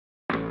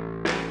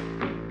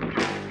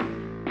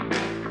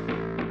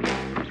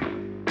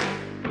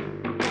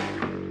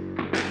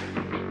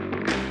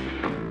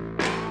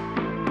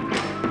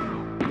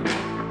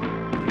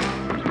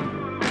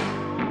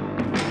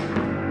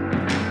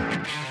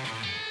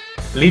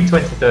Lead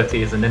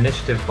 2030 is an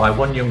initiative by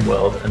One Young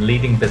World and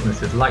leading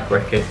businesses like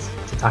Reckitt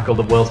to tackle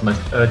the world's most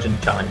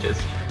urgent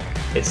challenges.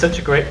 It's such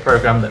a great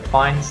program that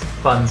finds,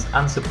 funds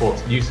and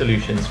supports new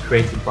solutions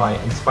created by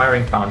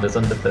inspiring founders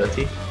under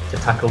 30 to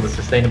tackle the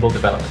Sustainable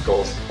Development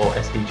Goals, or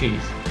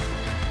SDGs.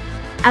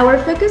 Our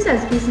focus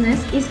as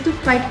business is to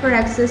fight for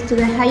access to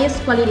the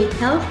highest quality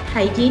health,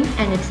 hygiene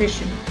and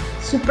nutrition,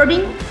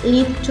 supporting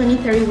LEAD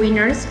 2030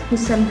 winners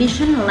whose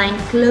ambition align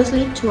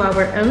closely to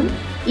our own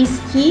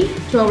is key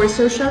to our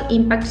social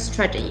impact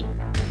strategy.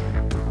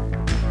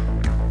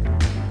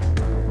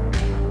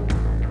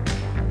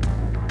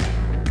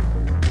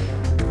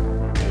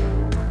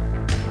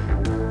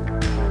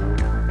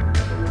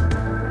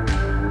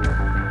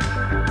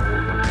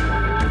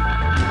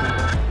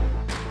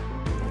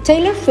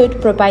 Taylor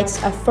Food provides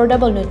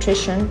affordable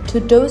nutrition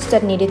to those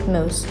that need it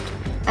most,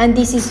 and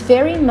this is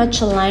very much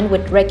aligned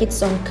with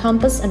Reckitt's own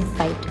Compass and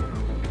Fight.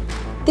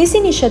 This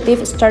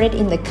initiative started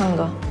in the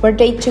Congo, where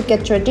they took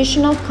a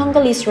traditional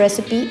Congolese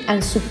recipe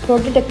and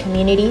supported the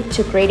community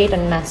to create it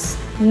en masse,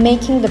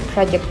 making the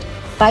project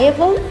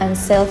viable and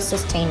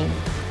self-sustaining.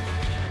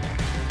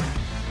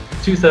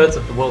 2/3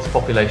 of the world's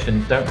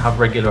population don't have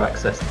regular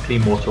access to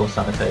clean water or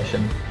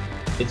sanitation.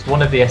 It's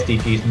one of the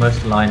SDGs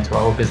most aligned to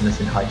our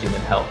business in hygiene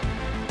and health.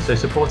 So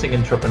supporting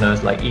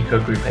entrepreneurs like Eco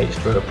Group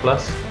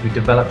H2O+, who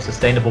develop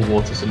sustainable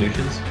water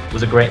solutions,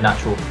 was a great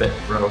natural fit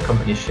for our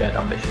company's shared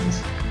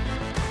ambitions.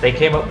 They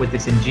came up with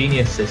this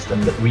ingenious system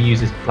that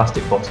reuses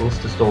plastic bottles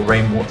to store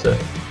rainwater,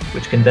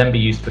 which can then be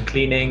used for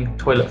cleaning,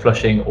 toilet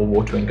flushing or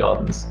watering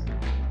gardens.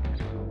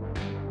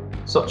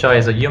 Sochai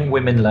is a young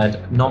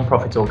women-led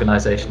non-profit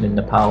organisation in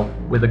Nepal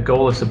with a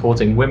goal of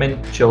supporting women,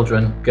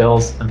 children,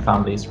 girls and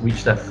families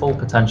reach their full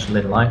potential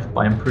in life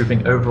by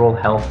improving overall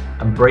health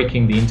and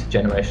breaking the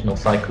intergenerational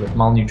cycle of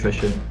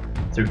malnutrition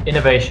through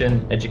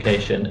innovation,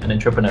 education and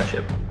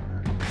entrepreneurship.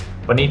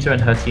 Bonita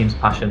and her team's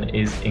passion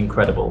is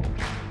incredible.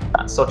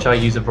 At Sochai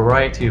use a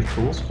variety of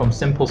tools from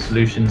simple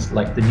solutions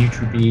like the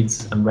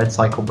NutriBeads and Red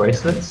Cycle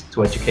bracelets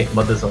to educate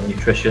mothers on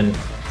nutrition,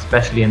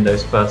 especially in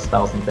those first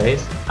 1,000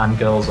 days, and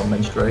girls on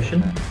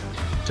menstruation,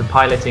 to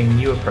piloting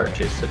new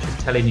approaches such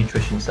as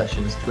telenutrition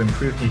sessions to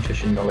improve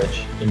nutrition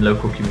knowledge in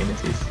local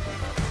communities.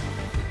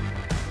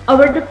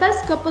 Over the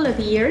past couple of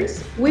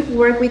years, we've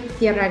worked with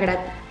Tierra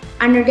Grata,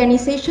 an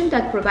organization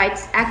that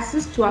provides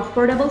access to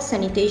affordable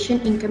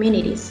sanitation in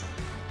communities.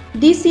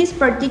 This is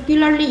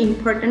particularly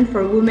important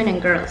for women and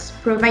girls,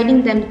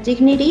 providing them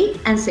dignity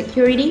and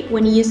security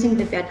when using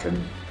the bathroom.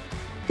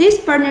 This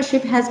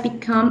partnership has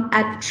become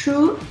a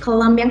true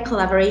Colombian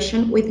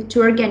collaboration with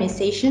two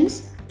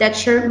organizations that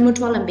share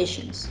mutual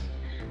ambitions.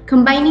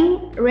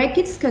 Combining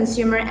Reckitt's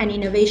consumer and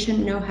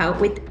innovation know-how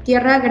with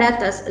Tierra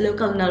Grata's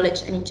local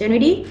knowledge and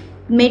ingenuity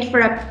made for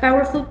a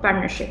powerful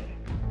partnership.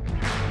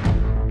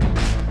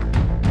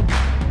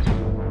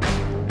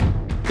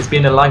 It's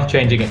been a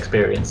life-changing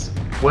experience.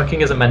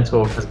 Working as a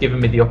mentor has given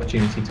me the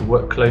opportunity to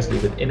work closely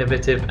with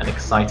innovative and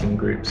exciting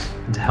groups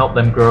and to help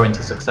them grow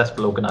into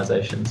successful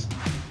organizations.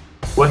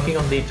 Working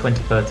on LEAD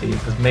 2030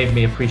 has made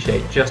me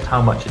appreciate just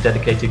how much a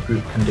dedicated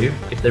group can do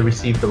if they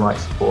receive the right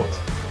support.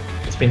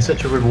 It's been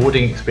such a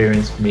rewarding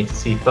experience for me to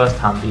see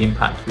firsthand the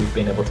impact we've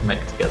been able to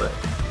make together.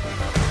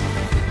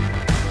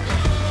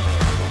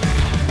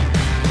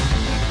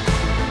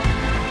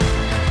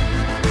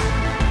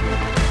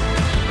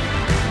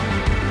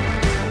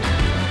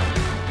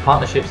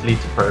 Partnerships lead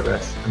to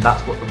progress, and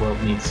that's what the world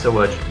needs so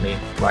urgently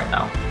right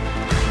now.